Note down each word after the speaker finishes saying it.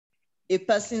a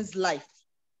person's life,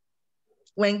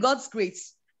 when God's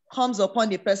grace comes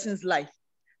upon a person's life,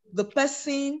 the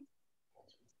person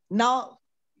now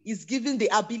is given the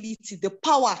ability, the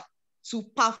power to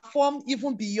perform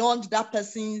even beyond that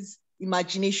person's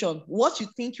imagination. What you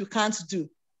think you can't do,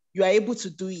 you are able to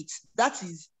do it. That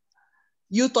is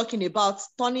you talking about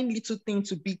turning little thing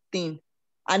to big thing.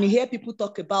 And you hear people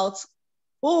talk about,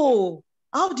 oh,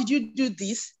 how did you do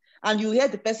this? And you hear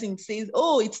the person say,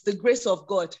 oh, it's the grace of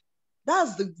God.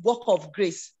 That's the work of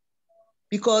grace.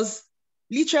 Because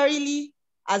literally,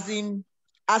 as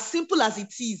simple as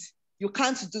it is, you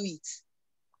can't do it.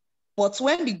 But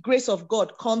when the grace of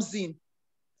God comes in,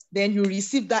 then you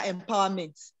receive that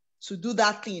empowerment to do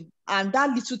that thing. And that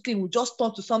little thing will just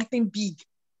turn to something big.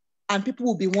 And people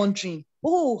will be wondering,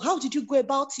 oh, how did you go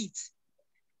about it?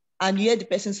 And you hear the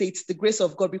person say, it's the grace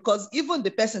of God, because even the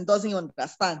person doesn't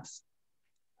understand.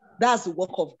 That's the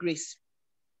work of grace.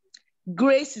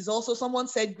 Grace is also, someone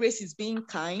said grace is being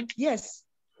kind. Yes,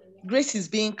 grace is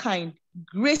being kind.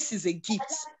 Grace is a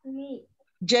gift.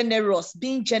 Generous,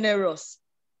 being generous.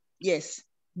 Yes,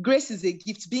 grace is a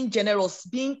gift, being generous,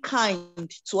 being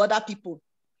kind to other people.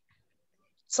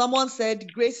 Someone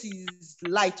said grace is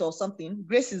light or something.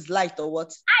 Grace is light or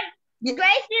what? Grace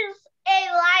is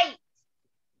a light.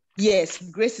 Yes,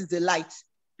 grace is a light.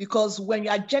 Because when you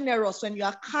are generous, when you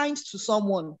are kind to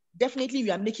someone, definitely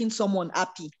you are making someone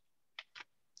happy.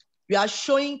 You are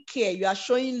showing care, you are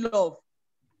showing love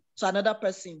to another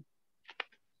person.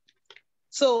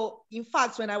 So, in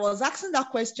fact, when I was asking that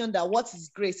question, that what is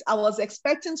grace, I was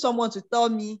expecting someone to tell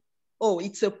me, oh,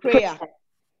 it's a prayer.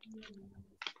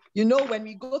 You know, when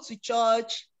we go to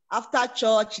church, after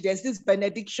church, there's this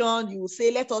benediction, you will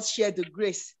say, let us share the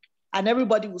grace. And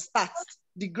everybody will start.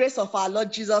 The grace of our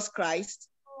Lord Jesus Christ,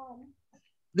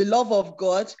 the love of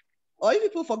God, or if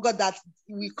people forgot that,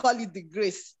 we call it the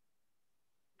grace.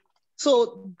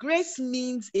 So grace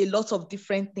means a lot of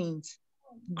different things.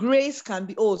 Grace can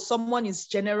be, oh, someone is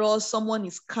generous, someone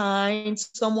is kind,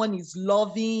 someone is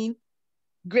loving.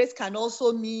 Grace can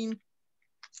also mean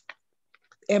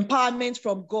empowerment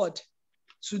from God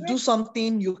to do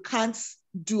something you can't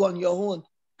do on your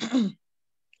own.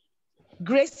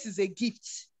 Grace is a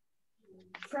gift.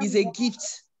 Is a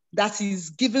gift that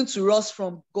is given to us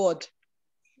from God.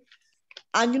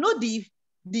 And you know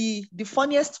the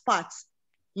funniest part,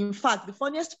 in fact, the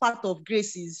funniest part of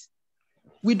grace is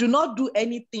we do not do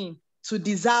anything to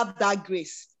deserve that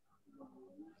grace.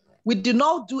 We did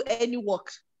not do any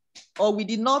work, or we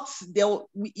did not,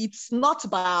 it's not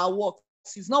by our works,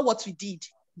 it's not what we did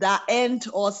that earned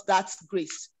us that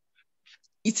grace.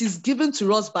 It is given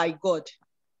to us by God.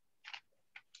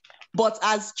 But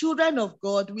as children of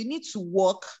God, we need to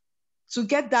work to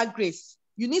get that grace.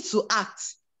 You need to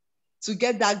act to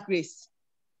get that grace.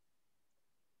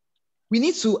 We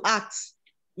need to act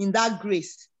in that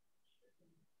grace.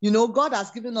 You know, God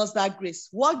has given us that grace.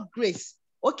 What grace?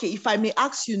 Okay, if I may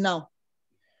ask you now,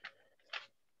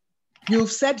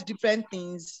 you've said different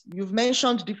things. You've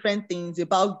mentioned different things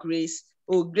about grace.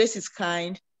 Oh, grace is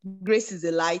kind. Grace is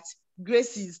a light.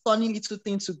 Grace is turning little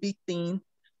thing to big thing.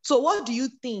 So what do you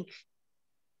think?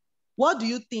 What do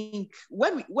you think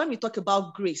when we talk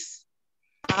about grace?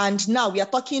 And now we are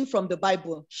talking from the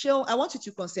Bible. Shel, I want you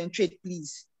to concentrate,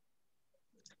 please.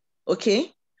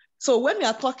 Okay? So when we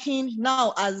are talking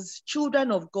now as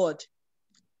children of God,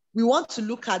 we want to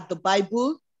look at the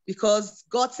Bible because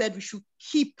God said we should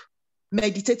keep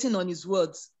meditating on his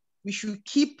words. We should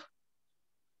keep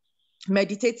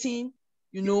meditating,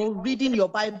 you know, reading your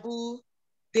Bible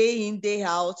day in, day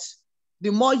out.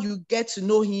 The more you get to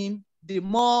know him, the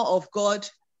more of God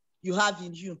you have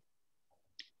in you.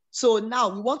 So now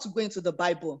we want to go into the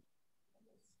Bible.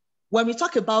 When we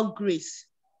talk about grace,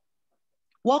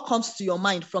 what comes to your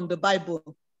mind from the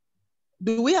Bible?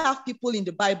 Do we have people in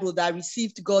the Bible that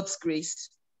received God's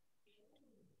grace?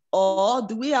 Or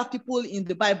do we have people in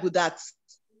the Bible that,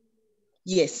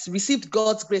 yes, received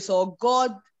God's grace, or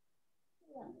God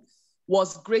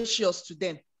was gracious to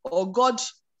them, or God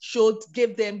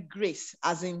gave them grace,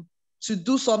 as in to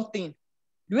do something?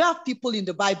 Do we have people in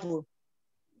the Bible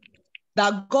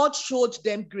that God showed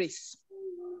them grace?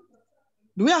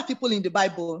 Do we have people in the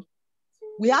Bible?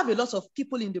 We have a lot of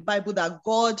people in the Bible that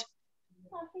God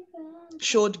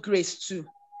showed grace to,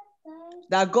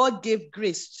 that God gave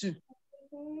grace to.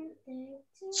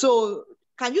 So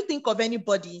can you think of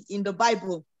anybody in the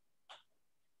Bible,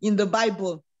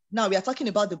 now we are talking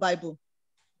about the Bible,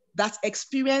 that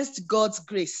experienced God's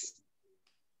grace?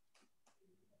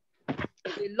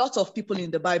 A lot of people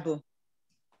in the Bible.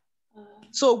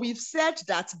 So we've said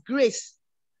that grace,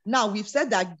 now we've said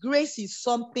that grace is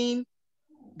something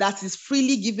that is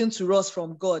freely given to us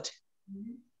from God.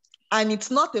 And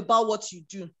it's not about what you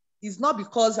do. It's not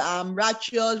because I'm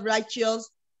righteous,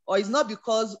 or it's not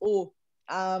because,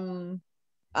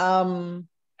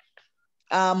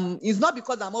 it's not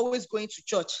because I'm always going to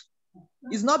church.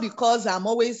 It's not because I'm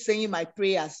always saying my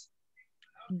prayers.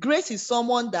 Grace is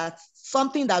something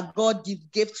that God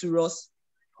gave to us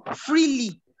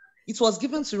freely. It was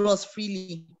given to us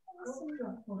freely.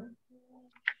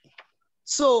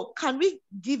 So can we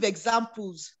give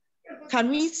examples? Can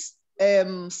we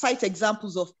cite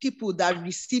examples of people that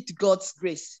received God's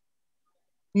grace?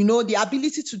 You know, the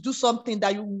ability to do something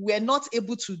that you were not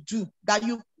able to do, that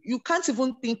you can't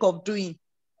even think of doing,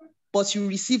 but you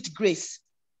received grace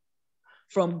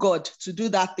from God to do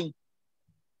that thing.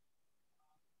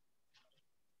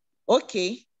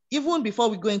 Okay, even before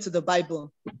we go into the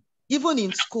Bible, even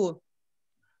in school,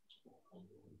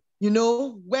 you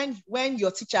know, when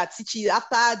your teacher teaches,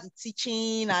 after the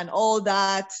teaching and all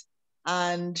that,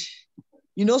 and,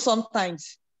 you know,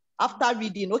 sometimes after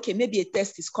reading, okay, maybe a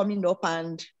test is coming up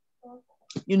and,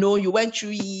 you know, you went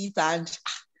through it and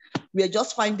we're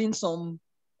just finding some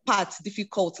parts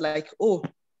difficult, like, oh,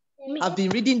 I've been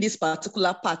reading this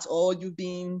particular part, or you've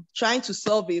been trying to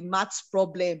solve a maths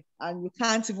problem and you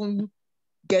can't even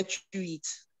get through it.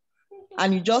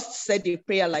 And you just said a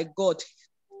prayer like, God,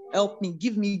 help me,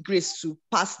 give me grace to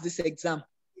pass this exam.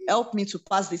 Help me to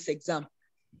pass this exam.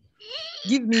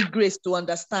 Give me grace to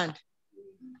understand.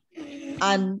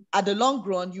 And at the long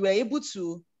run, you were able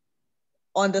to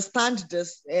understand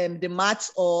this, the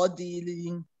maths or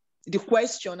the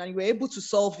question, and you were able to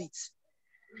solve it.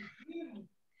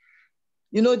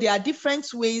 You know, there are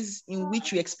different ways in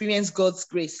which we experience God's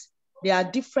grace. There are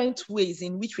different ways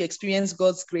in which we experience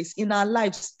God's grace in our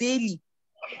lives daily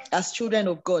as children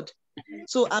of God.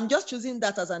 So I'm just choosing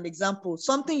that as an example,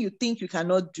 something you think you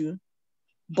cannot do,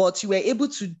 but you were able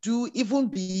to do even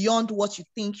beyond what you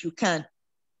think you can.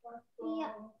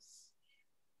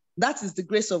 That is the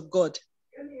grace of God.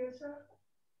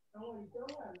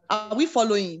 Are we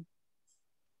following?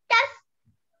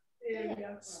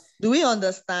 Yes. Do we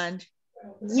understand?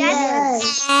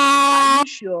 Yes. Are you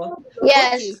sure?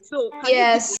 Yes. Okay, so can you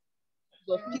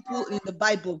give of people in the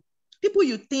Bible, people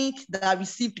you think that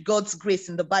received God's grace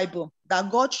in the Bible, that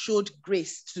God showed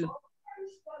grace to?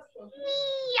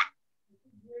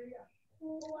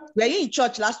 Were you in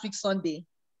church last week Sunday?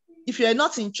 If you're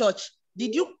not in church,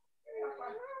 did you,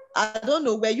 I don't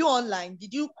know, were you online?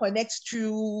 Did you connect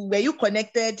through, were you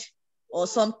connected or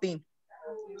something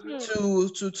to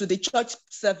the church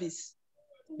service?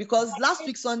 Because last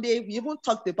week Sunday, we even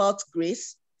talked about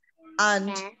grace,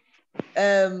 and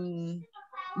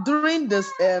during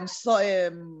this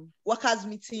workers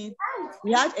meeting,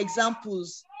 we had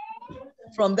examples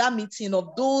from that meeting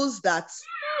of those that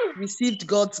received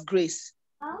God's grace.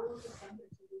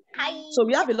 So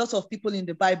we have a lot of people in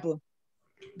the Bible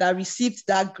that received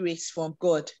that grace from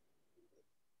God.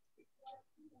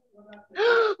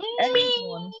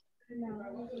 Anyone?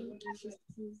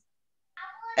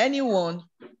 Anyone?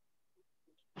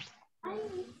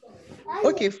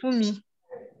 Okay, for me.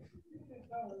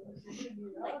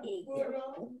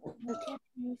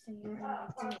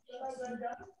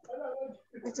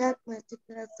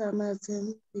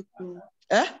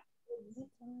 Eh?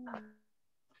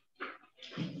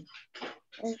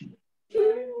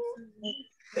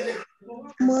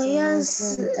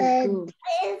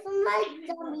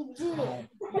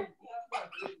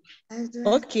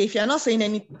 Okay, if you're not saying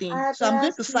anything, so I'm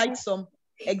going to cite some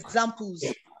examples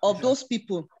of those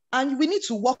people, and we need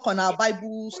to work on our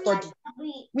Bible study.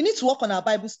 We need to work on our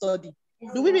Bible study.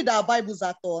 Do we read our Bibles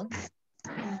at all?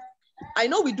 I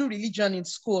know we do religion in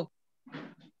school.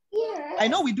 I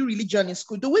know we do religion in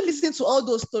school. Do we listen to all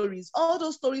those stories? All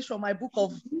those stories from my book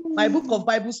of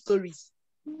Bible stories.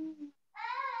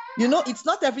 You know, it's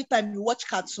not every time you watch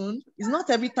cartoon. It's not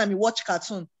every time you watch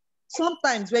cartoon.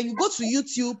 Sometimes when you go to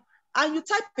YouTube and you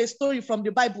type a story from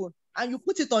the Bible and you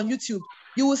put it on YouTube,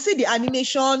 you will see the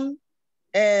animation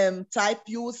type.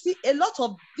 You will see a lot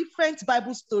of different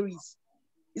Bible stories.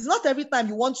 It's not every time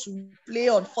you want to play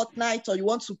on Fortnite or you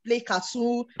want to play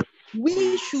cartoon.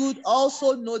 We should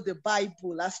also know the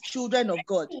Bible as children of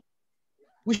God.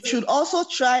 We should also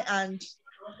try and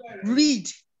read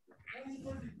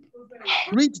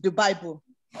the Bible.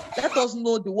 Let us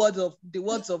know the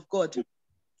words of God.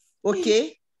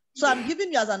 Okay? So I'm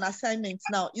giving you as an assignment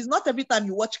now. It's not every time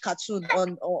you watch cartoon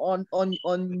on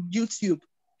YouTube.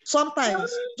 Sometimes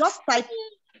just type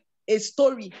a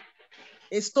story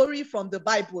from the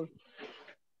Bible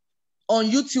on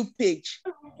YouTube page.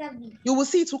 You will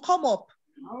see it will come up.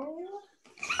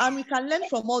 And we can learn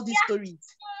from all these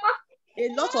stories. A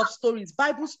lot of stories,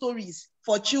 Bible stories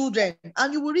for children,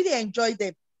 and you will really enjoy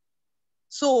them.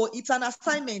 So it's an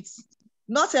assignment.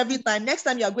 Not every time. Next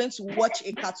time you are going to watch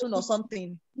a cartoon or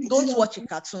something, don't watch a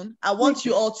cartoon. I want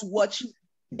you all to watch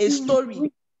a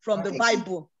story from the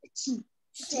Bible.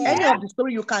 Any of the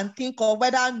story you can think of,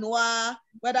 whether Noah,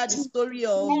 whether the story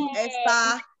of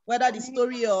Esther, whether the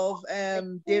story of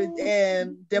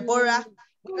Deborah,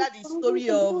 whether the story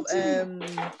of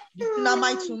the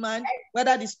Shunammite woman,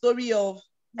 whether the story of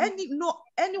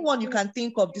anyone you can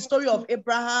think of, the story of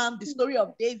Abraham, the story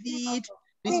of David,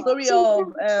 the story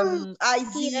of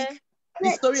Isaac, the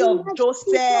story of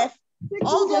Joseph,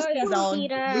 all those things are on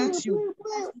YouTube.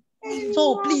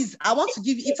 So please, I want to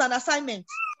give you, it's an assignment.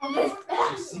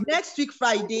 Next week,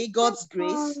 Friday, God's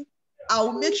grace, I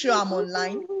will make sure I'm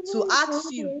online to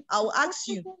ask you, I will ask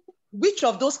you, which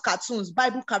of those cartoons,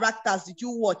 Bible characters did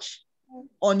you watch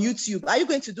on YouTube? Are you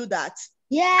going to do that?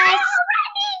 Yes.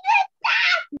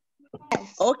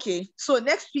 Okay, so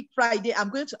next week, Friday, I'm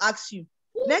going to ask you,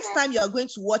 next time you are going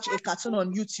to watch a cartoon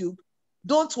on YouTube,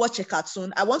 don't watch a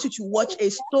cartoon. I want you to watch a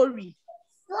story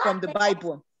from the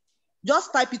Bible.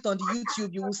 Just type it on the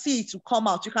YouTube, you will see it will come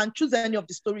out. You can choose any of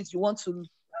the stories you want to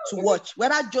watch,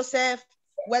 whether Joseph,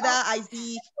 whether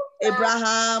Isaac,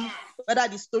 Abraham, whether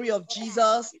the story of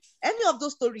Jesus, any of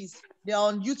those stories, they're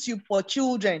on YouTube for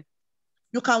children.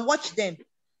 You can watch them.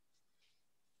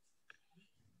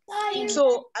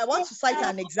 So I want to cite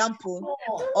an example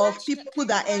of people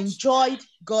that enjoyed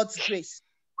God's grace.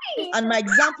 And my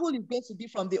example is going to be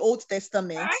from the Old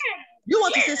Testament. Do you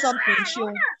want to say something,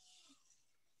 Shil?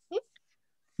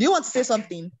 Do you want to say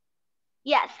something?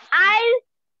 Yes, I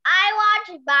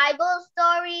watch Bible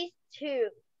stories too.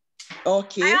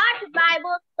 Okay. I watch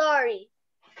Bible stories.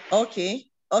 Okay.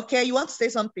 Okay, you want to say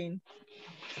something?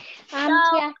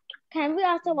 Yeah. Can we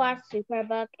also watch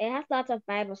Superbook? It has lots of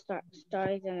Bible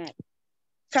stories in it.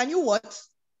 Can you what?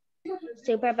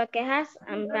 Superbook. It has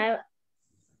Bible.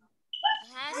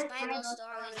 It has Bible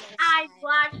stories. I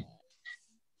watch.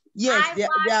 Yes, there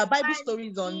are Bible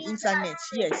stories on internet.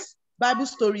 Yes, Bible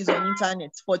stories on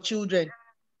internet for children.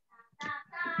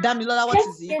 Damilola, what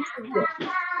is it?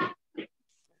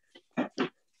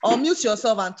 Unmute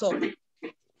yourself and talk.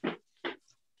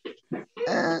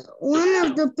 One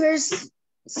of the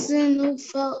person who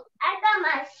felt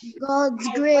God's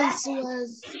grace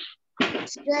was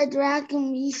Shadrach,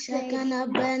 Meshach, and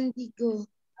Abednego.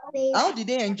 How did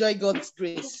they enjoy God's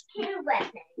grace?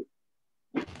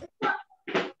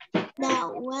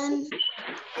 That when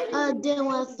they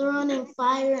were thrown in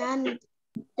fire, and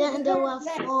then there were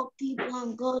 4 people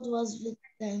and God was with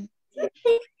them.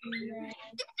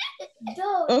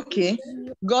 Okay,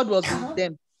 God was with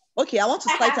them. Okay, I want to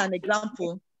cite an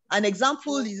example. An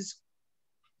example is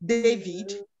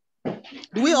David.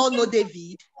 Do we all know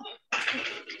David?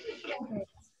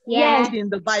 Yeah. In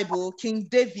the Bible, King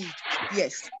David.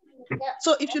 Yes.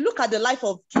 So if you look at the life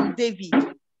of King David,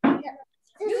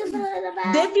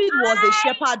 David was a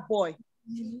shepherd boy,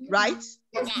 right?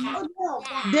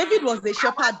 David was a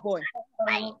shepherd boy.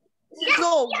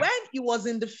 So when he was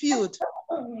in the field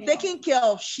taking care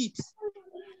of sheep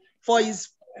for his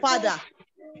father,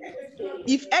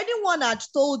 if anyone had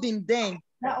told him then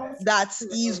that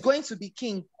he is going to be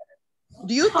king,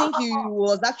 do you think he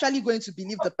was actually going to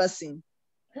believe the person?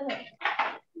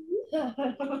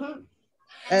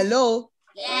 Hello?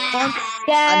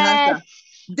 Yes.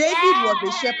 David was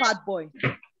a shepherd boy.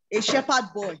 A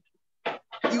shepherd boy.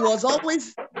 He was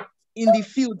always in the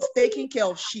field taking care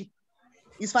of sheep,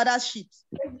 his father's sheep.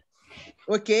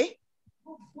 Okay?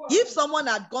 If someone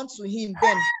had gone to him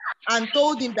then and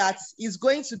told him that he's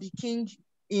going to be king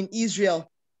in Israel,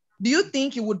 do you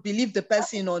think he would believe the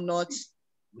person or not?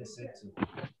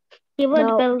 He would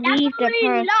believe the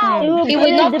person. He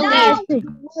would not believe.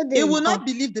 He will not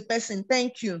believe the person.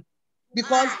 Thank you.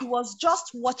 Because he was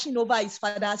just watching over his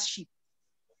father's sheep.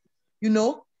 You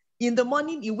know, in the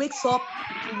morning, he wakes up,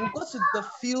 he will go to the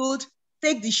field,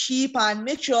 take the sheep and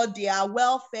make sure they are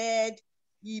well fed.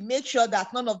 He makes sure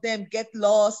that none of them get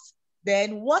lost.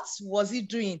 Then what was he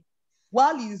doing?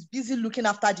 While he's busy looking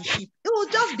after the sheep, he will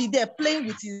just be there playing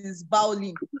with his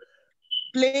violin,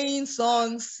 playing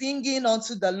songs, singing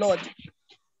unto the Lord.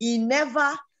 He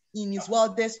never, in his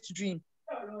wildest dream,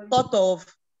 thought of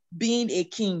being a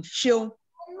king. Chill.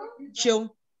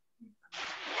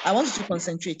 I want you to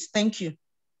concentrate. Thank you.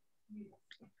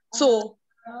 So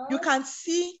you can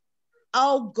see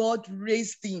how God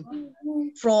raised him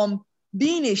from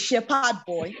being a shepherd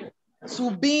boy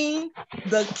to being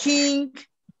the king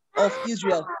of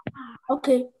Israel.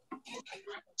 Okay.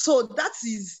 So that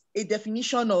is a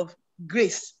definition of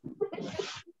grace.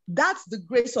 That's the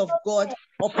grace of God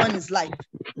upon his life.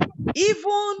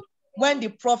 Even when the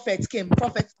prophets came,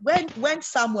 when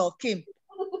Samuel came,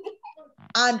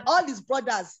 and all his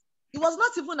brothers. He was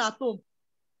not even at home.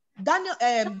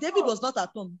 David was not at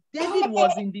home. David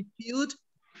was in the field,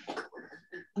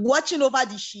 watching over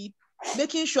the sheep,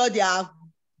 making sure they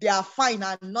are fine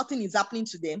and nothing is happening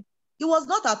to them. He was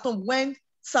not at home when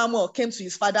Samuel came to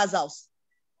his father's house.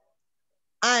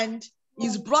 And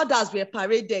his brothers were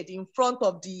paraded in front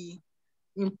of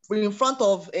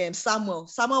Samuel.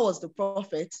 Samuel was the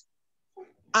prophet.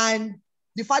 And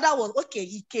the father was, okay,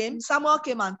 he came. Samuel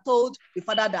came and told the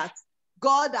father that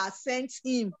God has sent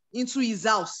him into his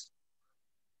house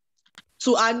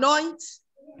to anoint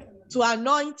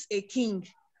a king.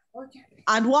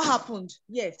 And what happened?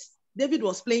 Yes, David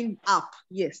was playing harp.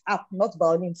 Yes, harp, not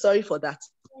violin. Sorry for that.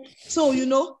 So,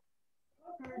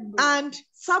 and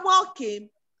Samuel came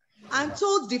and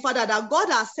told the father that God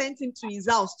has sent him to his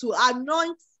house to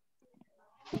anoint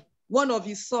one of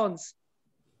his sons.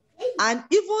 And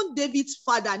even David's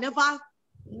father never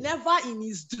in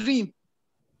his dream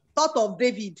thought of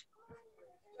David.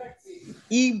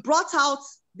 He brought out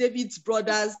David's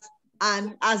brothers,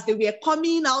 and as they were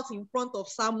coming out in front of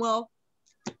Samuel,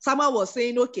 Samuel was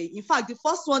saying, okay, in fact, the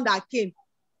first one that came,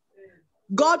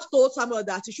 God told Samuel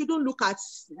that he shouldn't look at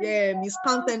his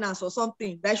countenance or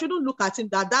something, that he shouldn't look at him,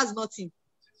 that's not him.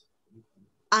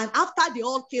 And after they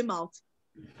all came out,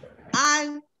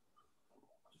 and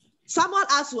Samuel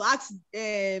had to ask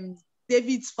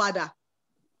David's father,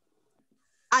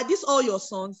 are these all your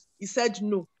sons? He said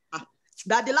no.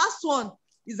 That the last one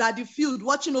is at the field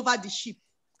watching over the sheep.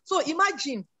 So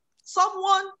imagine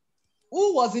someone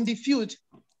who was in the field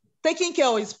taking care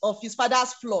of his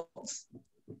father's flocks.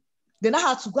 They now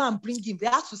had to go and bring him. They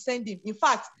had to send him. In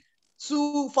fact,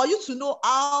 for you to know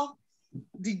how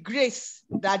the grace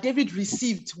that David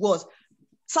received was,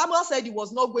 Samuel said he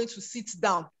was not going to sit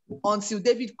down until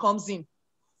David comes in.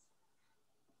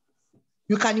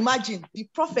 You can imagine the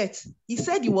prophet, he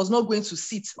said he was not going to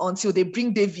sit until they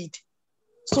bring David.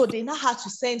 So they now had to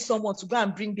send someone to go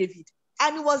and bring David.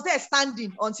 And he was there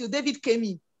standing until David came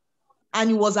in and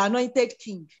he was anointed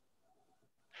king.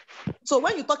 So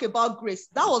when you talk about grace,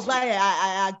 that was why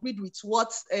I agreed with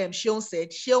what Sheon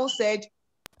said. Sheon said,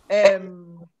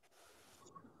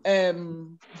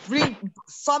 bring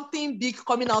something big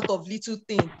coming out of little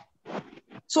thing.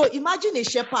 So imagine a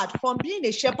shepherd, from being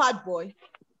a shepherd boy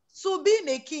to being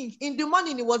a king. In the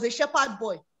morning, he was a shepherd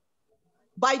boy.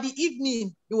 By the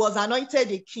evening, he was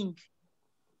anointed a king.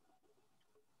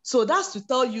 So that's to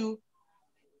tell you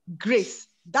grace.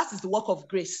 That is the work of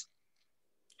grace.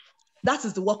 That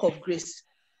is the work of grace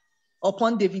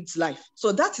upon David's life.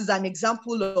 So that is an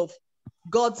example of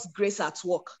God's grace at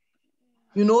work.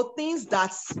 Things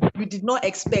that you did not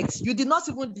expect. You did not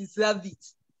even deserve it.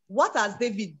 What has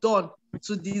David done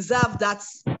to deserve that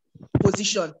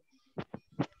position?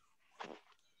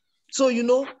 So,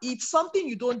 it's something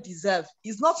you don't deserve.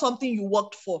 It's not something you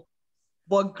worked for,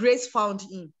 but grace found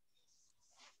him.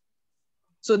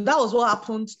 So that was what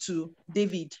happened to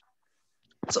David.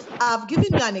 So I've given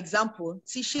you an example.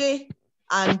 Tishe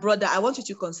and brother, I want you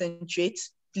to concentrate,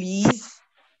 please.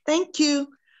 Thank you.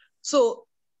 So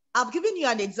I've given you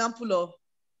an example of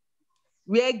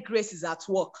where grace is at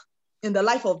work in the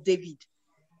life of David.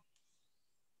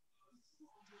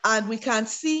 And we can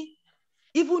see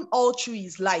even all through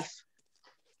his life,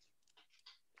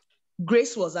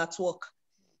 grace was at work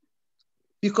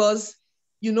because,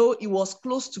 he was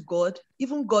close to God.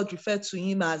 Even God referred to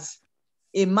him as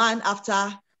a man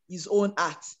after his own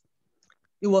heart.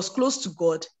 He was close to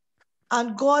God,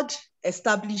 and God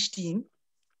established him.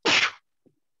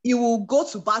 He will go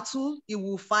to battle, he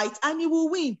will fight, and he will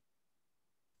win.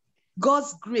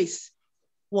 God's grace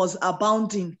was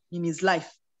abounding in his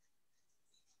life.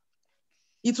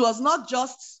 It was not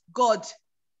just God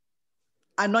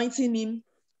anointing him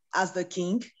as the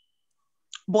king,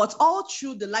 but all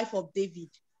through the life of David,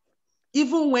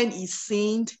 even when he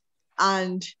sinned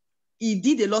and he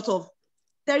did a lot of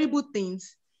terrible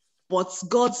things, but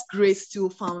God's grace still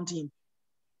found him.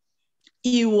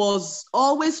 He was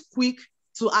always quick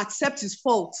to accept his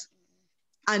fault,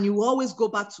 and he will always go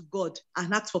back to God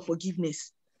and ask for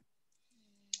forgiveness.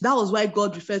 That was why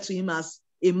God referred to him as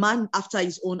a man after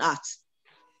his own heart.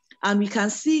 And we can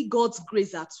see God's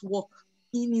grace at work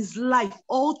in his life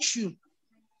all through.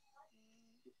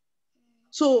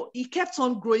 So he kept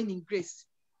on growing in grace.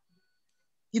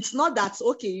 It's not that,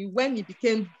 okay, when he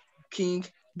became king,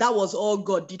 that was all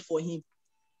God did for him.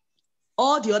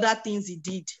 All the other things he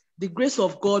did, the grace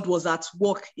of God was at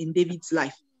work in David's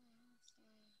life.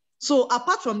 So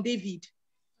apart from David,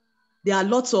 there are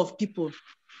lots of people.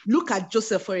 Look at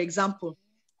Joseph, for example.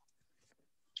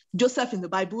 Joseph in the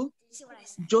Bible,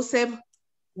 Joseph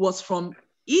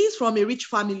he's from a rich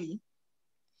family.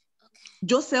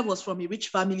 Joseph was from a rich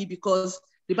family because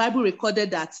the Bible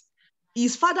recorded that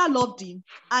his father loved him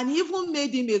and he even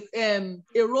made him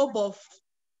a robe of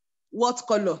what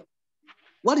color?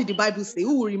 What did the Bible say?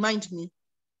 Who will remind me?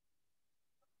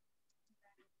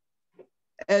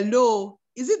 Hello.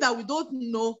 Is it that we don't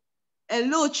know?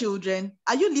 Hello, children.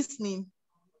 Are you listening?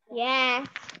 Yeah.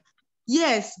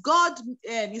 Yes, God,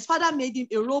 his father made him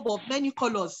a robe of many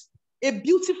colors, a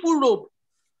beautiful robe.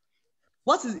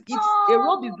 What is it? A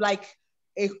robe is like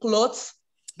a cloth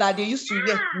that they used to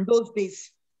wear in those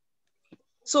days.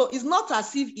 So it's not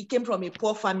as if he came from a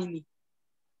poor family.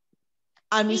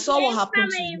 And we saw what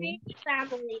happened to him.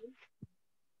 Family.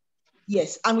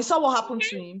 Yes, and we saw what happened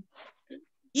to him.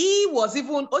 He was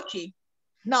even, okay,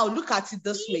 now look at it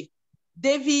this way.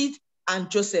 David and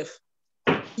Joseph.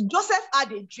 Joseph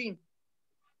had a dream.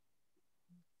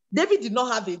 David did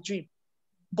not have a dream,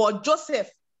 but Joseph,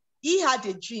 he had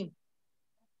a dream.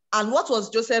 And what was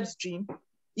Joseph's dream?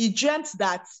 He dreamt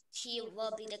that he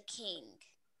will be the king.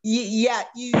 He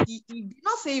did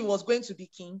not say he was going to be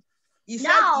king. He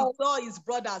said he saw his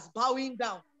brothers bowing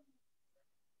down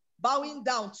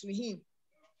to him.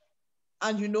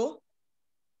 And you know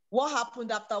what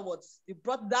happened afterwards? The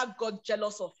brother got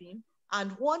jealous of him.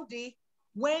 And one day,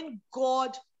 when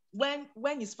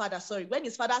his father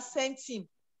sent him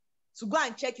to go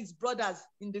and check his brothers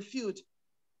in the field,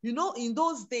 you know, in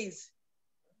those days,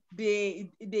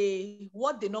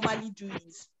 what they normally do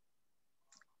is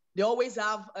they always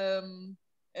have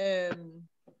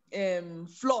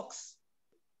flocks.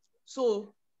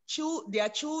 So their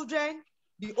children,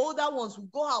 the older ones, will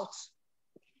go out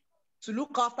to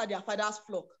look after their father's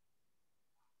flock.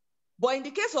 But in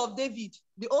the case of David,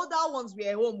 the older ones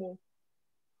were home.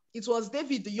 It was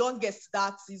David, the youngest,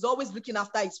 that is always looking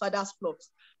after his father's flocks.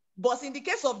 But in the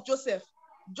case of Joseph,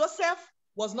 Joseph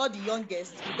was not the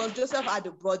youngest because Joseph had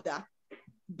a brother.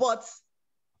 But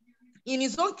in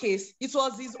his own case, it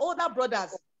was his older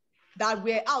brothers that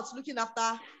were out looking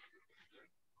after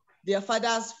their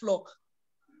father's flock.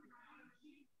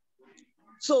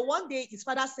 So one day, his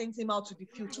father sent him out to the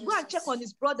field to go and check on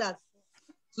his brothers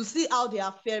to see how they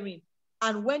are faring.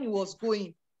 And when he was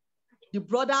going, the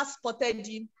brothers spotted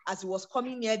him as he was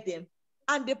coming near them,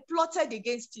 and they plotted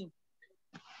against him.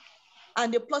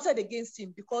 And they plotted against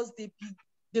him because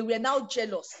they were now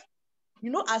jealous. You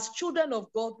know, as children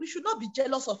of God, we should not be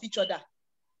jealous of each other.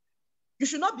 You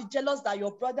should not be jealous that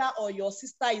your brother or your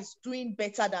sister is doing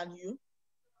better than you.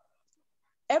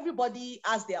 Everybody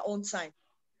has their own time.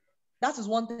 That is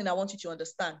one thing I want you to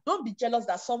understand. Don't be jealous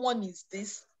that someone is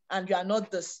this and you are not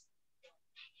this.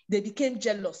 They became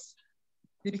jealous.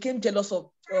 They became jealous of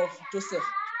Joseph.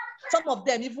 Some of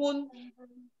them, even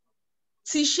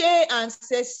Tishe and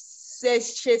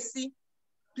Shesi,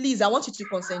 please, I want you to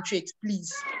concentrate,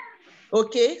 please.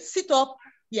 Okay, sit up.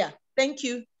 Yeah, thank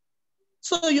you.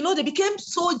 So, you know, they became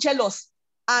so jealous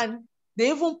and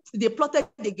they plotted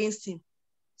against him.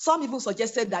 Some even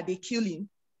suggested that they kill him.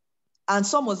 And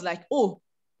some was like, oh,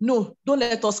 no, don't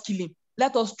let us kill him.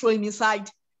 Let us throw him inside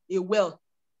a well.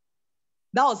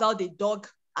 That was how they dug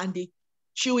and they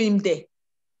threw him there.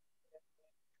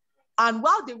 And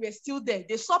while they were still there,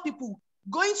 they saw people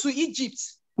going to Egypt.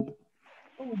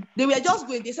 They were just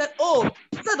going. They said, oh,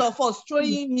 instead of us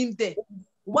throwing him there,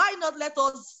 why not let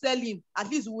us sell him? At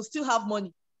least we will still have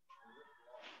money.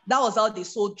 That was how they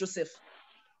sold Joseph.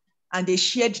 And they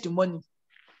shared the money.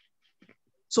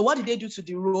 So what did they do to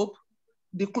the robe?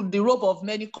 The robe of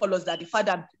many colors that the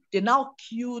father, they now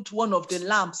killed one of the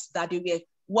lambs that they were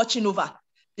watching over.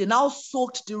 They now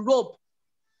soaked the robe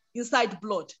inside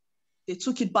blood. They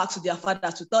took it back to their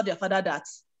father to tell their father that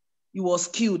he was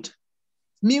killed.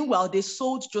 Meanwhile, they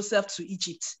sold Joseph to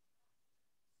Egypt.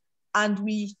 And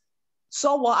we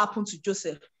saw what happened to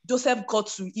Joseph. Joseph got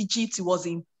to Egypt. He was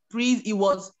in prison. He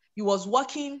was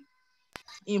working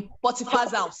in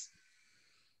Potiphar's house.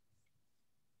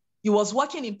 He was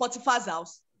working in Potiphar's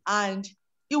house, and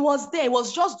he was there. He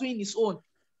was just doing his own.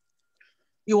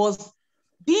 He was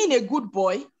being a good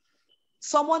boy,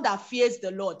 someone that fears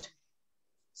the Lord,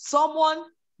 someone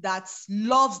that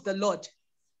loves the Lord.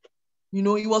 You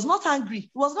know, he was not angry.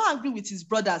 He was not angry with his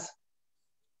brothers.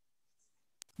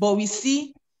 But we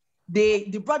see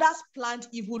the brothers planned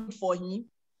evil for him,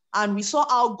 and we saw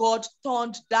how God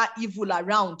turned that evil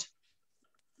around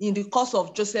in the course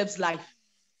of Joseph's life.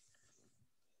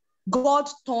 God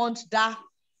turned that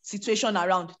situation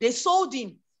around. They sold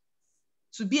him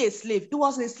to be a slave. He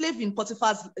was a slave in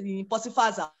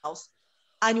Potiphar's house,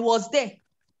 and he was there.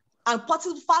 And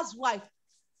Potiphar's wife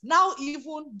now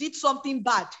even did something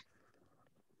bad.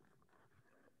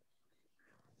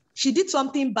 She did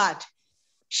something bad.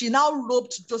 She now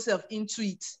roped Joseph into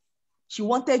it. she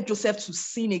wanted Joseph to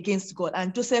sin against God,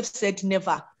 and Joseph said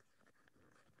never.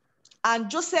 And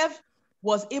Joseph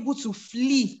was able to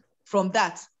flee from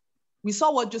that. We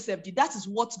saw what Joseph did. That is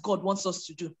what God wants us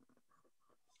to do.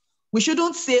 We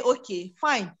shouldn't say, okay,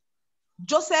 fine.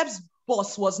 Joseph's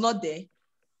boss was not there.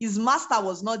 His master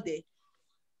was not there.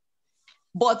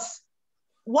 But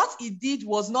what he did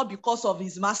was not because of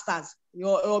his masters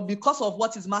or because of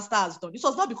what his master has done. It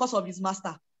was not because of his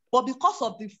master, but because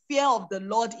of the fear of the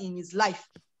Lord in his life.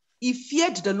 He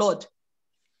feared the Lord.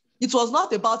 It was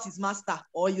not about his master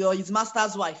or his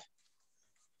master's wife.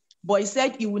 But he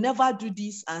said he will never do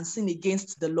this and sin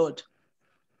against the Lord.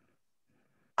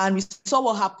 And we saw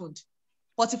what happened.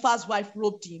 Potiphar's wife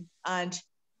robed him, and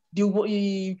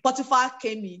Potiphar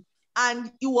came in,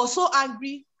 and he was so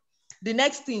angry. The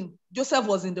next thing, Joseph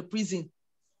was in the prison.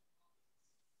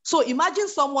 So imagine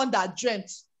someone that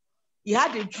dreamt, he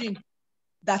had a dream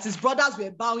that his brothers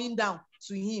were bowing down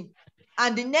to him.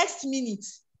 And the next minute,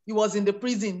 he was in the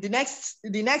prison. The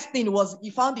next thing was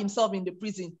he found himself in the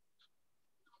prison.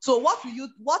 So what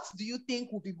do you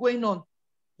think will be going on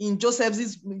in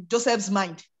Joseph's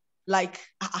mind? Like,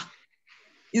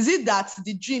 is it that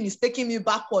the dream is taking me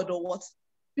backward or what?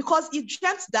 Because he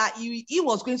dreamt that he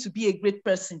was going to be a great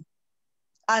person.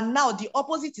 And now the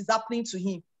opposite is happening to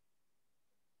him.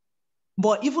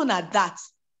 But even at that,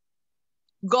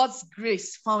 God's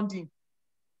grace found him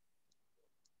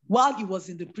while he was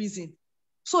in the prison.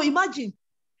 So imagine,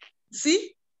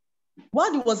 see,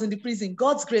 while he was in the prison,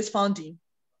 God's grace found him.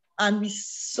 And we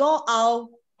saw how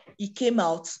he came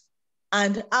out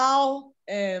and how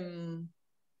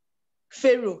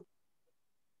Pharaoh,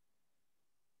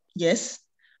 yes,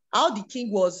 how the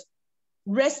king was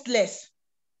restless.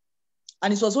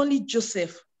 And it was only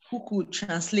Joseph who could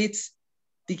translate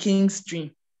the king's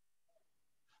dream.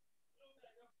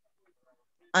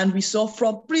 And we saw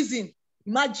from prison,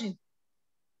 imagine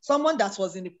someone that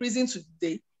was in the prison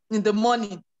today, in the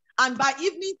morning, and by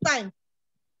evening time,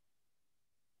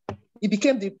 he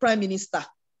became the prime minister.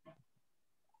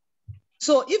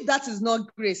 So if that is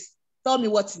not grace, tell me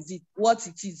what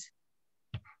it is.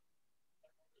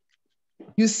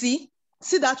 You see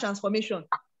that transformation.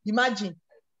 Imagine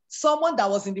someone that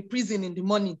was in the prison in the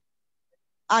morning,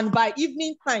 and by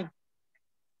evening time,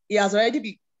 he has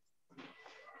already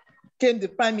became the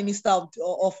prime minister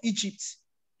of Egypt.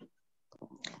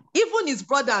 Even his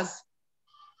brothers,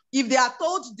 if they are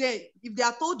told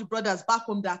the brothers back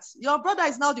home that your brother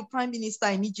is now the prime minister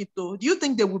in Egypt, though, do you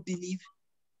think they would believe?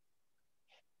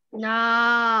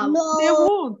 No. They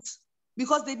won't,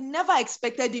 because they never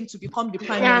expected him to become the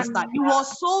prime minister. He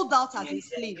was sold out as a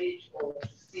slave.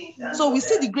 So we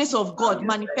see the grace of God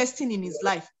manifesting in his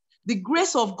life. The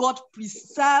grace of God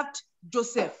preserved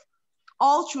Joseph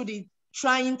all through the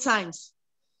trying times.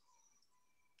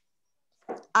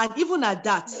 And even at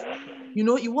that,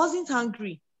 he wasn't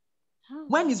angry.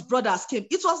 When his brothers came,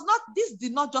 this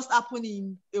did not just happen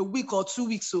in a week or 2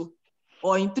 weeks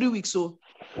or in 3 weeks.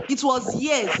 It was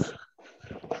years.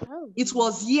 It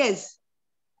was years,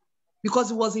 because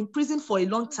he was in prison for a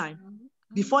long time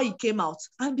before he came out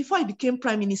and before he became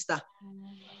prime minister.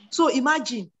 So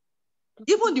imagine,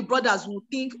 even the brothers would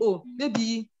think, oh,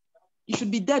 maybe he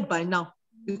should be dead by now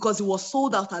because he was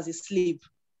sold out as a slave.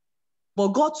 But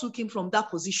God took him from that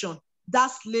position, that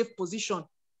slave position,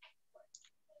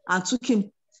 and took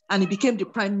him, and he became the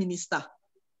prime minister.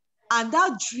 And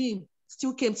that dream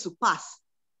still came to pass.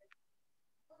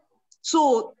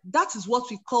 So that is what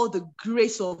we call the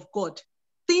grace of God.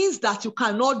 Things that you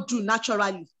cannot do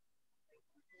naturally.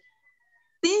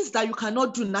 Things that you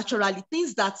cannot do naturally.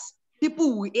 Things that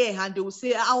people will hear and they will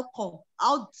say, how come?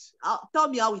 Tell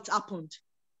me how it happened.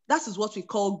 That is what we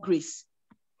call grace.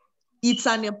 It's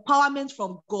an empowerment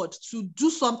from God to do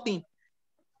something.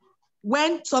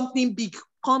 When something big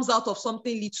comes out of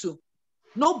something little,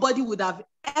 nobody would have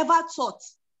ever thought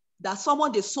that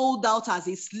someone they sold out as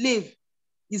a slave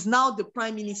is now the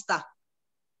prime minister.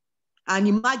 And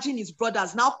imagine his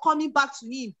brothers now coming back to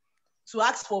him to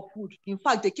ask for food. In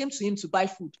fact, they came to him to buy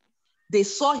food. They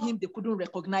saw him, they couldn't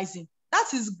recognize him. That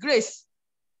is grace.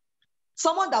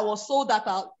 Someone that was sold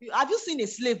out. Have you seen a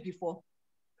slave before?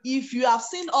 If you have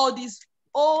seen all these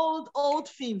old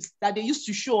films that they used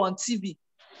to show on TV,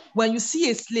 when you see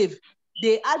a slave,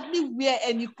 they hardly wear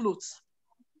any clothes.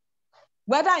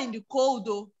 Whether in the cold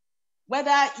or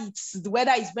whether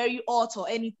it's very hot or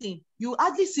anything, you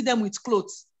hardly see them with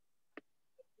clothes.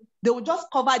 They will just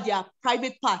cover their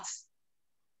private parts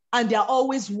and they are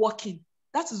always walking.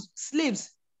 That is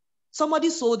slaves. Somebody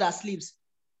sold as slaves,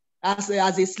 as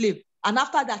a slave. And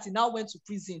after that, he now went to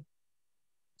prison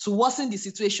to worsen the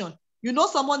situation.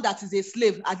 Someone that is a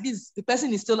slave, at least the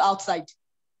person is still outside.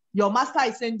 Your master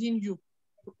is sending you.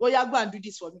 Oh yeah, go and do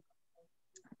this for me.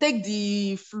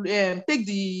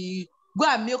 Go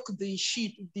and milk the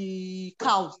sheep, the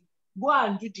cows. Go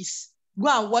and do this. Go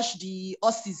and wash the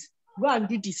horses. Go and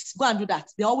do this. Go and do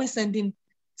that. They're always sending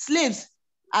slaves.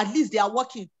 At least they are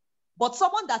working. But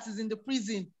someone that is in the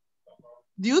prison,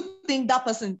 do you think that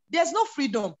person, there's no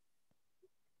freedom?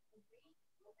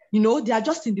 They are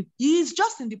just he's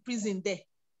just in the prison there.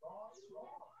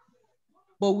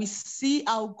 But we see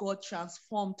how God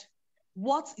transformed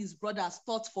what his brothers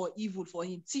thought for evil for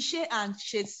him. Tishe and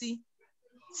Shesi.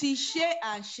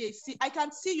 I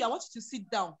can see you. I want you to sit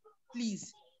down,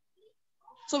 please.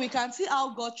 So we can see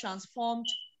how God transformed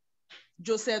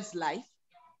Joseph's life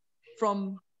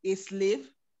from a slave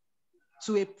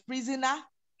to a prisoner.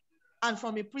 And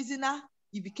from a prisoner,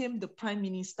 he became the prime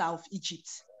minister of Egypt.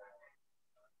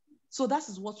 So that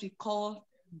is what we call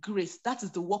grace. That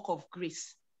is the work of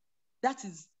grace. That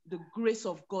is the grace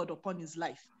of God upon his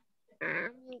life.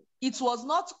 It was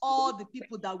not all the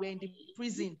people that were in the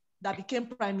prison that became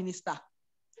prime minister.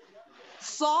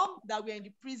 Some that were in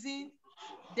the prison,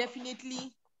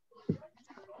 definitely,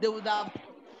 they would have,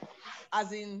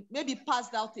 as in, maybe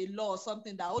passed out a law or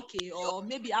something that, okay, or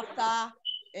maybe after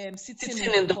sitting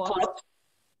in the court,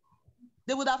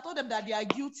 they would have told them that they are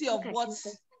guilty of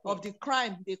of the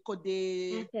crime they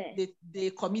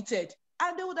committed.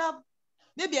 And they would have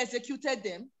maybe executed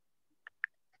them.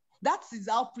 That is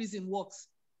how prison works.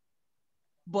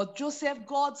 But Joseph,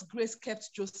 God's grace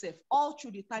kept Joseph all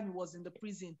through the time he was in the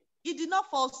prison. He did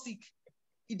not fall sick.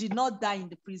 He did not die in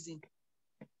the prison.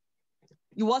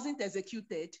 He wasn't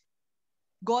executed.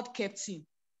 God kept him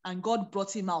and God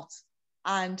brought him out.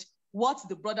 And what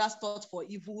the brothers thought for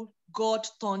evil, God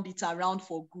turned it around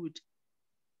for good.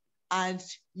 And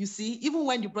you see, even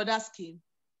when the brothers came,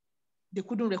 they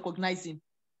couldn't recognize him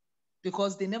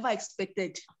because they never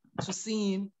expected to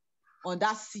see him on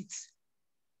that seat.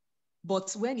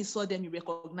 But when he saw them, he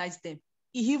recognized them.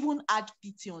 He even had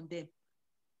pity on them.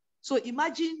 So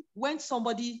imagine when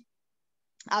somebody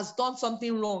has done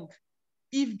something wrong.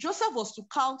 If Joseph was to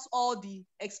count all the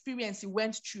experience he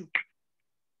went through,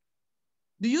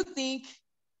 do you think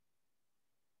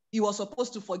he was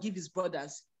supposed to forgive his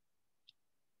brothers?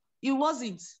 He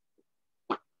wasn't.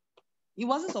 He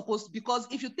wasn't supposed to, because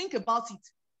if you think about it,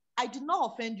 I did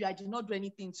not offend you. I did not do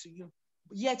anything to you.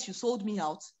 Yet you sold me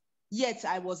out. Yet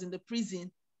I was in the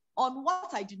prison on what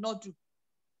I did not do.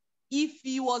 If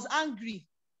he was angry,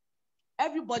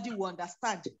 everybody will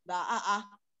understand that,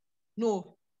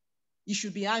 no, he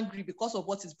should be angry because of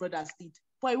what his brothers did.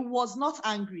 But he was not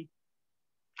angry.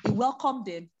 He welcomed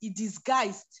them. He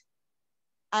disguised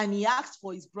and he asked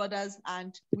for his brothers,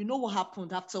 and we know what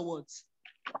happened afterwards.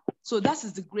 So that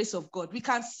is the grace of God. We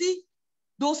can see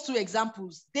those two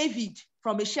examples. David,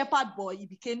 from a shepherd boy, he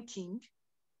became king.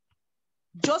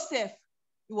 Joseph,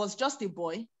 he was just a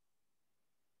boy.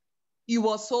 He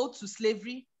was sold to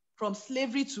slavery, from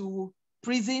slavery to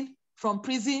prison, from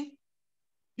prison.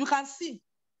 You can see.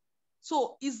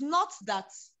 So it's not that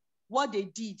what they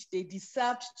did, they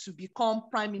deserved to become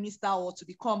prime minister or to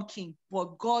become king,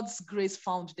 but God's grace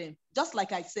found them. Just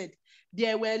like I said,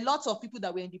 there were lots of people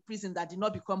that were in the prison that did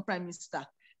not become prime minister.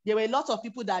 There were lots of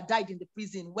people that died in the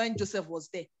prison when Joseph was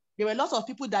there. There were lots of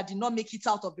people that did not make it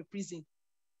out of the prison.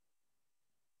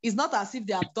 It's not as if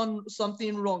they have done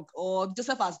something wrong or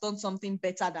Joseph has done something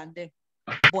better than them,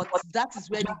 but that is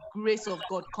where the grace of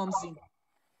God comes in.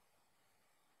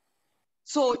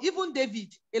 So even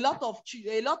David, a lot of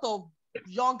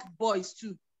young boys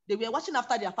too, they were watching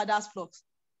after their father's flocks.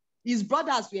 His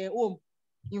brothers were home,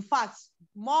 in fact,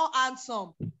 more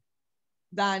handsome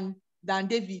than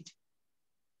David.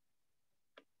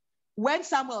 When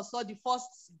Samuel saw the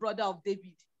first brother of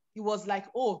David, he was like,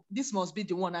 oh, this must be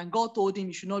the one. And God told him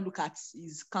he should not look at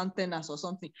his countenance or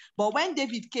something. But when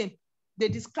David came, they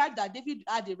described that David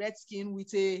had a red skin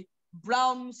with a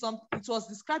brown something. It was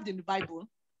described in the Bible.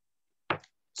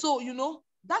 So,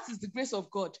 that is the grace of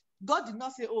God. God did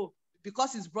not say, oh,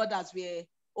 because his brothers were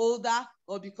older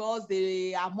or because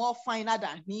they are more finer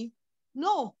than me.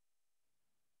 No.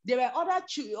 There were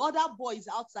other boys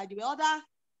outside. There were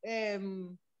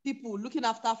other people looking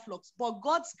after flocks. But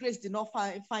God's grace did not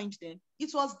find them.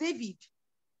 It was David.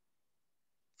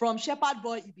 From shepherd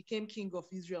boy, he became king of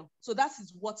Israel. So that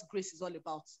is what grace is all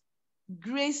about.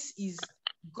 Grace is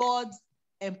God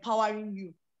empowering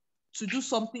you to do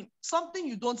something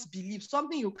you don't believe,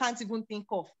 something you can't even think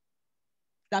of.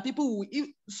 That people will,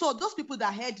 so those people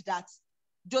that heard that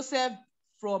Joseph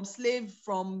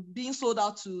from being sold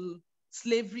out to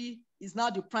slavery is now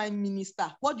the prime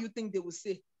minister, what do you think they will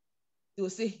say? They will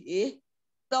say,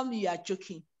 tell me you are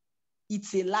joking.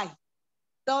 It's a lie.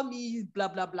 tell me blah,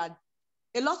 blah, blah.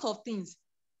 A lot of things.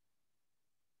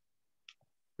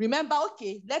 Remember,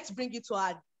 okay, let's bring it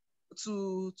to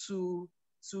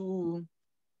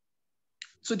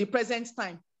the present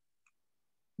time.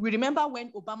 We remember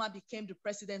when Obama became the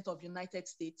president of the United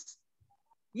States.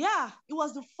 Yeah, he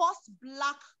was the first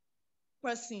Black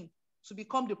person to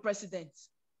become the president.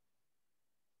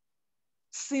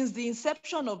 Since the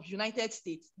inception of United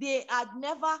States, they had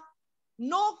never,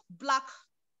 no black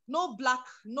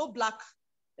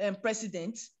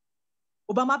president.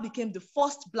 Obama became the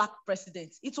first Black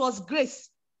president. It was grace.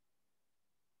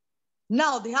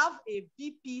 Now they have a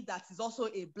VP that is also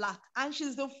a Black, and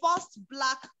she's the first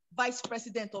Black vice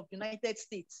president of the United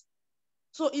States.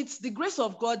 So it's the grace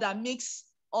of God that makes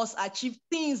us achieve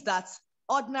things that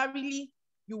ordinarily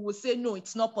you would say, no,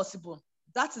 it's not possible.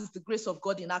 That is the grace of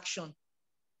God in action.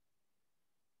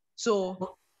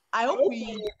 So I hope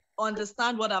we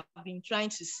understand what I've been trying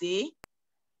to say.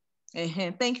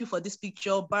 Thank you for this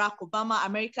picture. Barack Obama,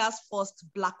 America's first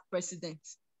Black president.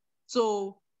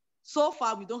 So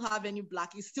far we don't have any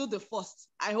Black. It's still the first.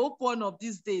 I hope one of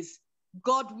these days,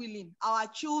 God willing, our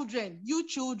children, you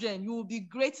will be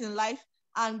great in life,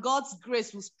 and God's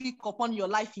grace will speak upon your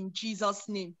life in Jesus'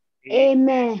 name.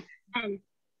 Amen.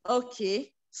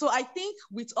 Okay, so I think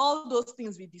with all those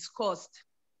things we discussed,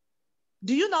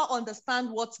 do you now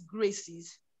understand what grace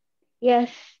is?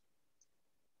 Yes.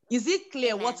 Is it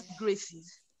clear what grace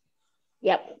is?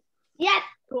 Yep. Yes.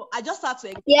 So I just had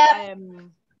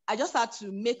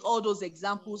to make all those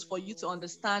examples for you to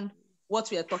understand what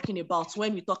we are talking about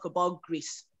when we talk about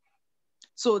grace.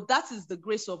 So that is the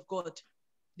grace of God.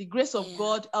 The grace of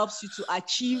God helps you to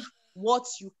achieve what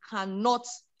you cannot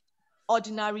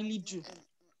ordinarily do.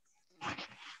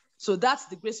 So that's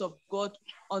the grace of God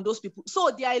on those people. So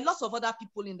there are a lot of other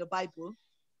people in the Bible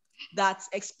that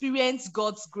experience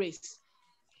God's grace.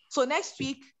 So next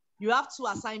week, you have 2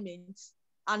 assignments,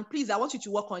 and please, I want you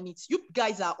to work on it. You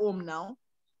guys are home now.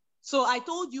 So I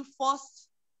told you first,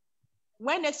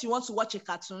 when next you want to watch a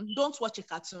cartoon, don't watch a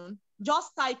cartoon.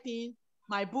 Just type in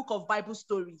my book of Bible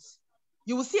stories.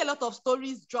 You will see a lot of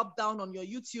stories drop down on your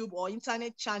YouTube or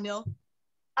internet channel.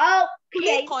 Okay.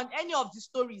 Click on any of the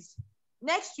stories.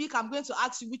 Next week, I'm going to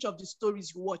ask you which of the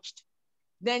stories you watched.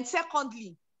 Then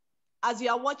secondly, as you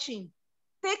are watching,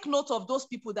 take note of those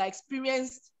people that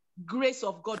experienced grace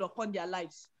of God upon their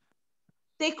lives.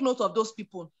 Take note of those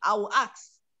people. I will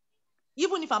ask.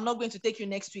 Even if I'm not going to take you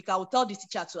next week, I will tell the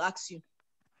teacher to ask you.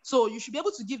 So you should be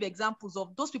able to give examples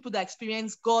of those people that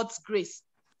experience God's grace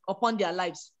upon their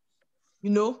lives.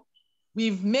 You know,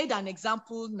 we've made an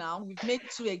example now. We've had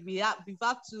 2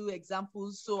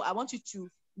 examples. So I want you to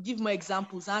give more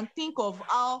examples and think of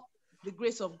how the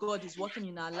grace of God is working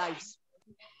in our lives.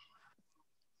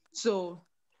 So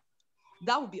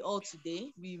that will be all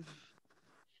today. We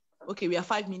are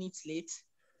 5 minutes late.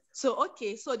 So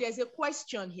there's a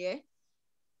question here.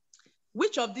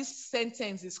 Which of this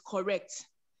sentence is correct?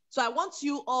 So I want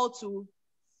you all to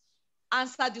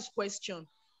answer this question.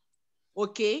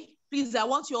 Okay, please, I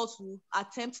want you all to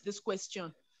attempt this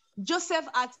question. Joseph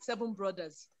had 7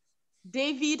 brothers.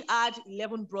 David had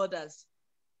 11 brothers.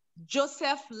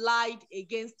 Joseph lied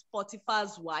against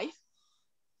Potiphar's wife.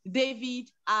 David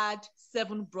had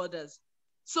 7 brothers.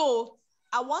 So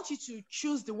I want you to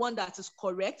choose the one that is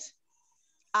correct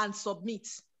and submit.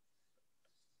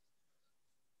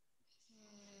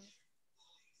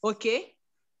 Okay?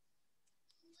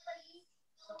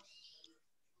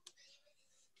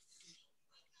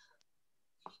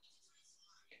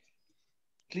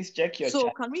 Please check your chat. So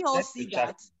can we all see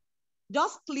that?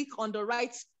 Just click on the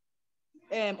right,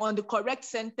 on the correct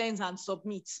sentence and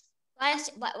submit. What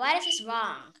if it's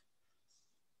wrong?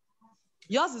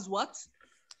 Yours is what?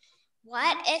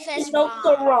 What if it's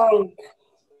also wrong? wrong?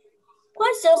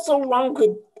 What's also wrong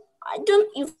with? I don't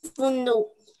even know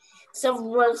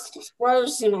several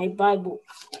words in my Bible.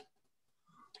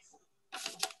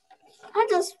 I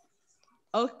just.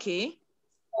 Okay.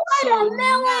 So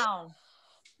now,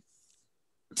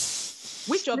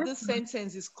 which of this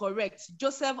sentence is correct?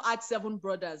 Joseph had 7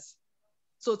 brothers.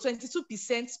 So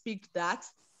 22% picked that.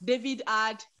 David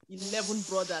had 11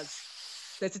 brothers.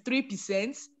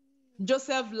 33%.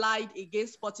 Joseph lied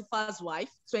against Potiphar's wife.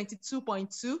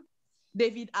 22.2%.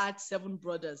 David had 7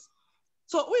 brothers.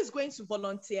 So who is going to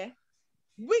volunteer?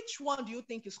 Which one do you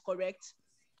think is correct?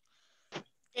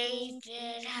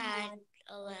 David had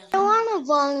 11. I want to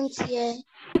volunteer.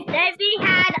 David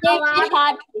had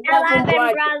 11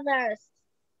 brothers.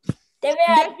 David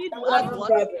had David 11 what?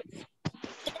 brothers.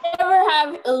 David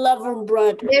had 11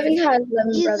 brothers. David has 11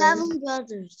 brothers. 11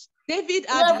 brothers. David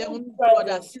had 11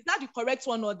 brothers. Is that the correct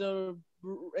one or the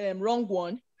wrong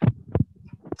one?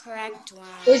 correct one.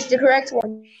 It's the correct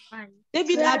one.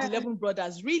 David had 11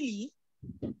 brothers. Really?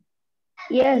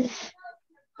 Yes.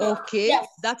 Okay, Yes.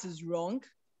 that is wrong.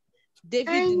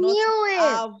 I knew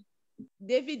it.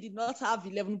 David did not have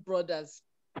 11 brothers.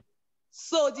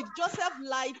 So did Joseph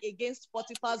lie against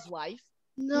Potiphar's wife?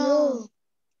 No.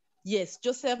 Yes,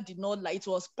 Joseph did not lie. It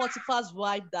was Potiphar's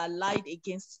wife that lied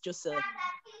against Joseph.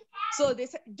 So they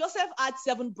said Joseph had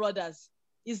 7 brothers.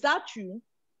 Is that true?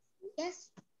 Yes.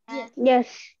 Yes. Yes.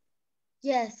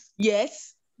 Yes.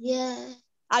 Yes. Yeah.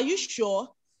 Are you sure?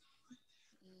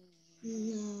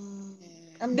 No.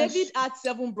 I'm not David sure. had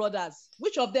 7 brothers.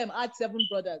 Which of them had 7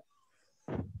 brothers?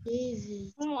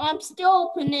 David. I'm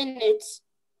still opening it.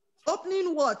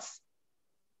 Opening what?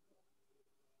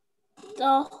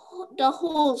 The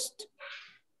host.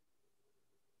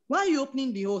 Why are you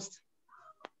opening the host?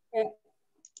 Yeah.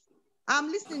 I'm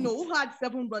listening. No, who had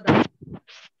 7 brothers?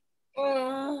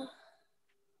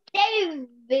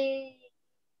 David.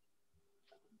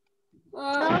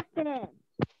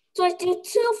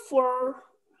 22 for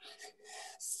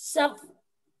 7.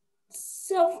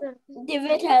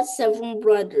 David has 7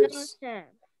 brothers.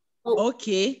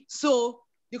 Okay, so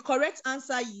the correct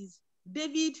answer is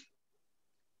David.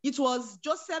 It was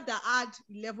Joseph that had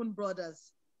 11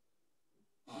 brothers.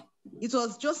 It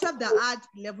was Joseph that had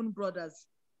 11 brothers.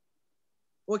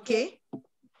 Okay,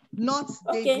 not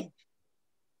David.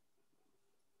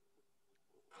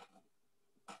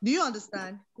 Do you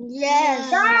understand?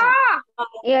 Yes.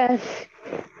 Yes.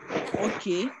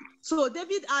 Okay, so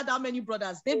David had how many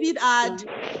brothers? David had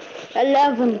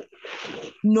 11.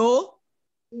 no.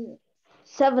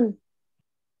 7.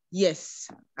 Yes,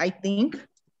 I think.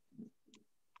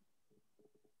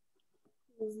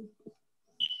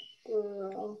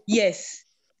 Yes,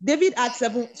 David had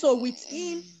 7. So with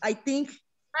him, I think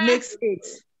makes 8.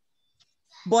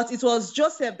 But it was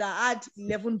Joseph that had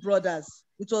 11 brothers.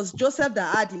 It was Joseph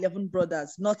that had 11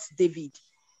 brothers, not David.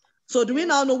 So do we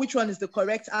now know which one is the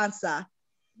correct answer?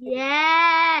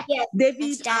 Yeah.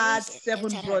 David had Daddy's 7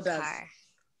 inside her brothers. car.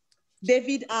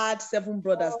 David had 7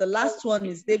 brothers. The last one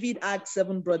is David had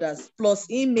 7 brothers, plus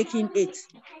him making 8.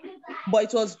 But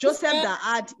it was Joseph that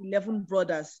had 11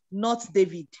 brothers, not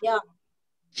David. Yeah.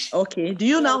 Okay, do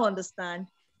you now understand?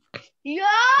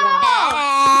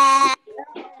 Yeah.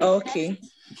 Okay.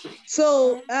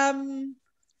 So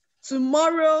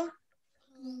tomorrow,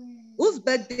 whose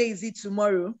birthday is it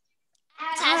tomorrow?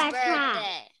 Tata's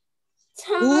birthday.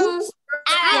 Who?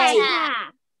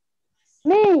 Arata.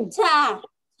 Me.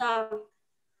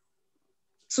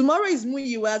 Tomorrow is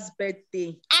Muyiwa's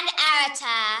birthday. And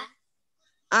Arata.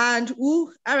 And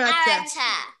who? Arata.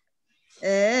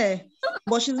 Arata.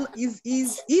 But is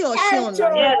he or she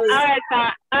online? Yes,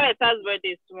 Arata's birthday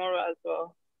is tomorrow as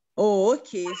well. Oh,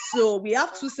 okay. So we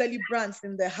have 2 celebrants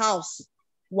in the house.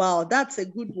 Wow, that's a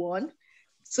good one.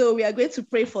 So we are going to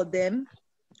pray for them.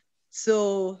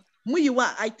 So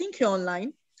Muyiwa, I think you're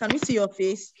online. Can we see your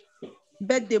face?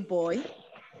 Birthday boy.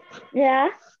 Yeah.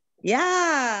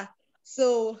 Yeah.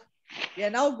 So we are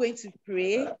now going to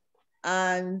pray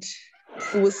and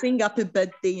we will sing happy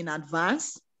birthday in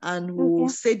advance and we'll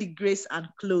say the grace and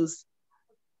close.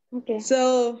 Okay.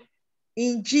 So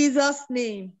in Jesus'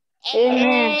 name. Amen.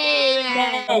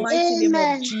 In the mighty name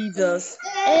of Jesus.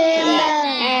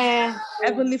 Amen.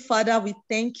 Heavenly Father, we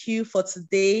thank you for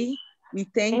today. We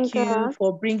thank you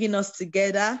for bringing us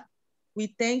together.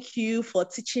 We thank you for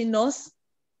teaching us.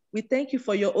 We thank you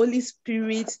for your Holy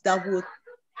Spirit that will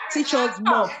teach us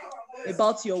more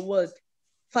about your word.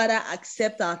 Father,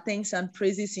 accept our thanks and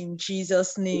praises in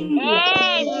Jesus' name.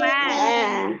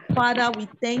 Amen. Father, we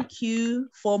thank you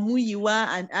for Muyiwa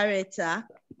and Areta.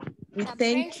 We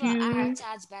thank you.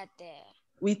 Arata's birthday.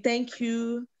 We thank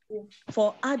you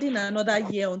for adding another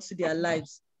year onto their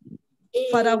lives.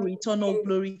 Father, we return all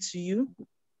glory to you.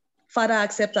 Father,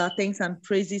 accept our thanks and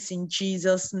praises in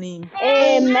Jesus' name.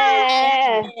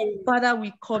 Amen. Father,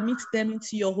 we commit them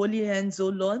into your holy hands, O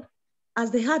Lord.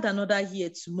 As they had another year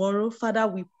tomorrow, Father,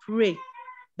 we pray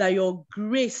that your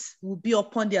grace will be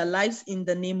upon their lives in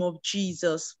the name of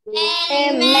Jesus.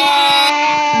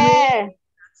 Amen.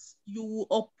 You will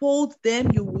uphold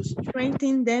them, you will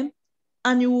strengthen them,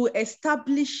 and you will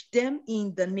establish them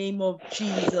in the name of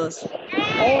Jesus.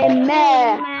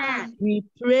 Amen. We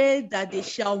pray that they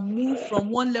shall move from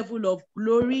one level of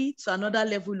glory to another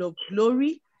level of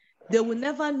glory. They will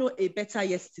never know a better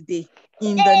yesterday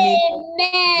in the name of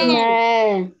Jesus.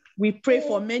 Amen. We pray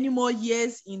for many more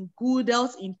years in good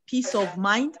health, in peace of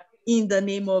mind, in the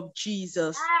name of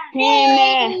Jesus.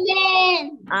 Amen.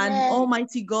 And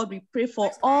Almighty God, we pray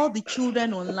for all the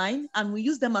children online, and we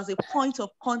use them as a point of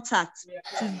contact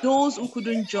to those who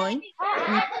couldn't join.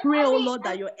 We pray, oh Lord,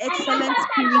 that your excellent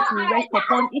spirit will rest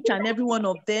upon each and every one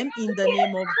of them in the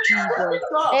name of Jesus.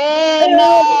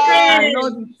 And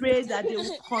Lord, we pray that they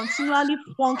will continually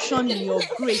function in your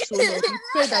grace, oh Lord. We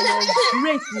pray that your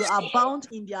grace will abound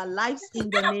in their lives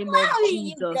in the name of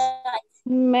Jesus.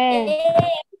 Amen.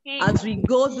 As we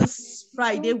go this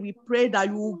Friday, we pray that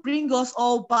you will bring us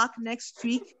all back next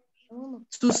week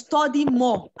to study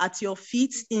more at your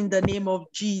feet in the name of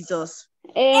Jesus.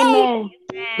 Amen.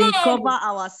 We cover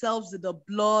ourselves with the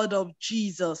blood of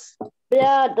Jesus.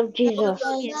 Blood of Jesus.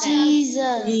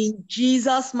 Jesus. In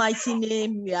Jesus' mighty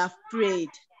name, we have prayed.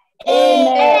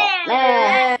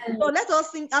 Amen. So let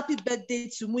us sing happy birthday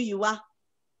to Muyiwa.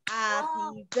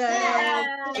 Happy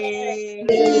birthday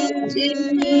to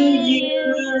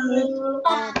you.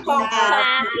 Happy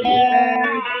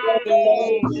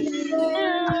birthday to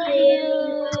you.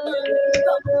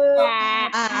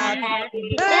 Happy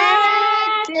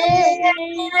birthday.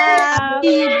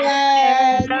 Happy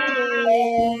birthday.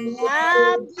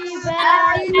 Happy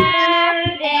birthday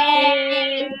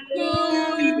to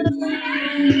you.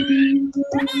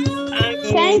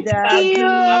 May the good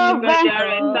Areta.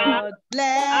 Lord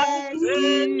bless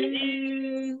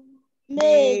you.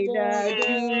 May the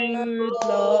good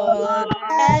Lord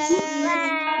bless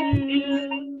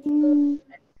you.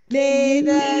 May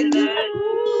the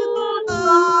good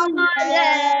Lord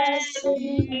bless you.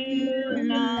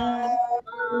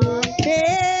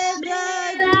 May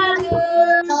the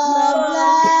good Lord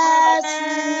bless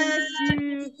you.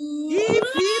 Hip,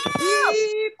 hip,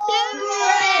 hip.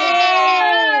 Hooray!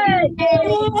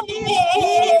 Hip,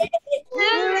 hip,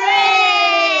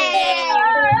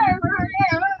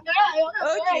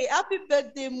 okay, happy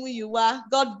birthday, Muyiwa.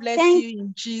 God bless you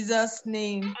in Jesus'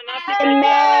 name.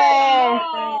 Amen.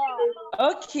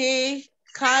 Okay,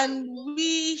 can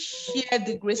we share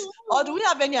the grace? Or do we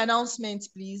have any announcements,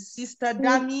 please? Sister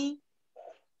Dami?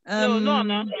 No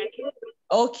announcement.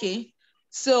 Okay,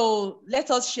 so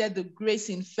let us share the grace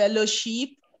in fellowship.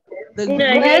 The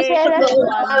Grace grace of of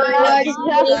our Lord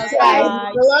Jesus Christ,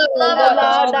 the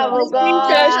Lord of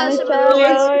God, and the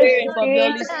fellowship of the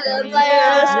Holy Spirit,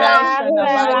 rest and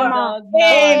abide with us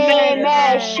now and Amen.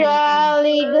 forevermore.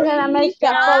 Surely, goodness and mercy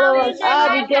shall follow us all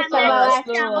the days of our life.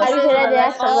 I wish the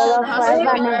days of the Lord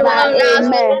forever and ever.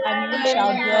 Amen. And we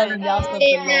shall dwell in the house of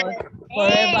the Lord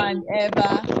forever and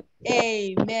ever.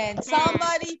 Amen.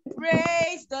 Somebody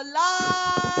praise the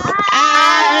Lord.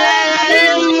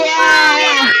 Hallelujah.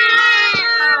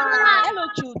 Hello,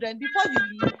 children. Before you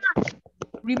leave,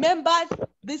 remember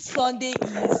this Sunday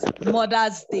is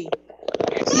Mother's Day.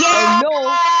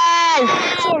 Hello.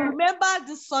 So remember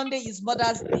this Sunday is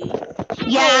Mother's Day.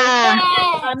 Yeah.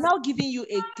 So I'm now giving you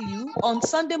a clue. On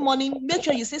Sunday morning, make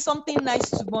sure you say something nice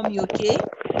to mommy, okay?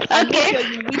 And make sure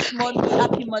you wish mommy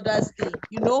happy Mother's Day.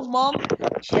 You know, mom,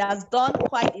 she has done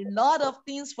quite a lot of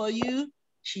things for you.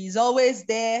 She's always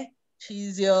there.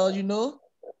 She's your,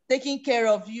 taking care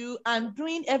of you and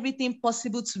doing everything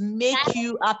possible to make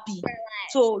you happy.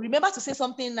 So remember to say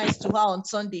something nice to her on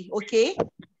Sunday, okay?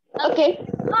 Okay.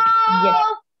 Yes.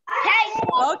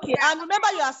 Okay, and remember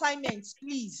your assignments,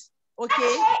 please.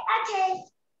 Okay? Okay.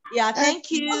 Yeah,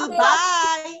 thank you.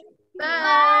 Bye.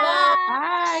 Bye.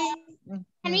 Bye. Can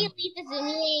we leave the Zoom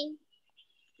meeting?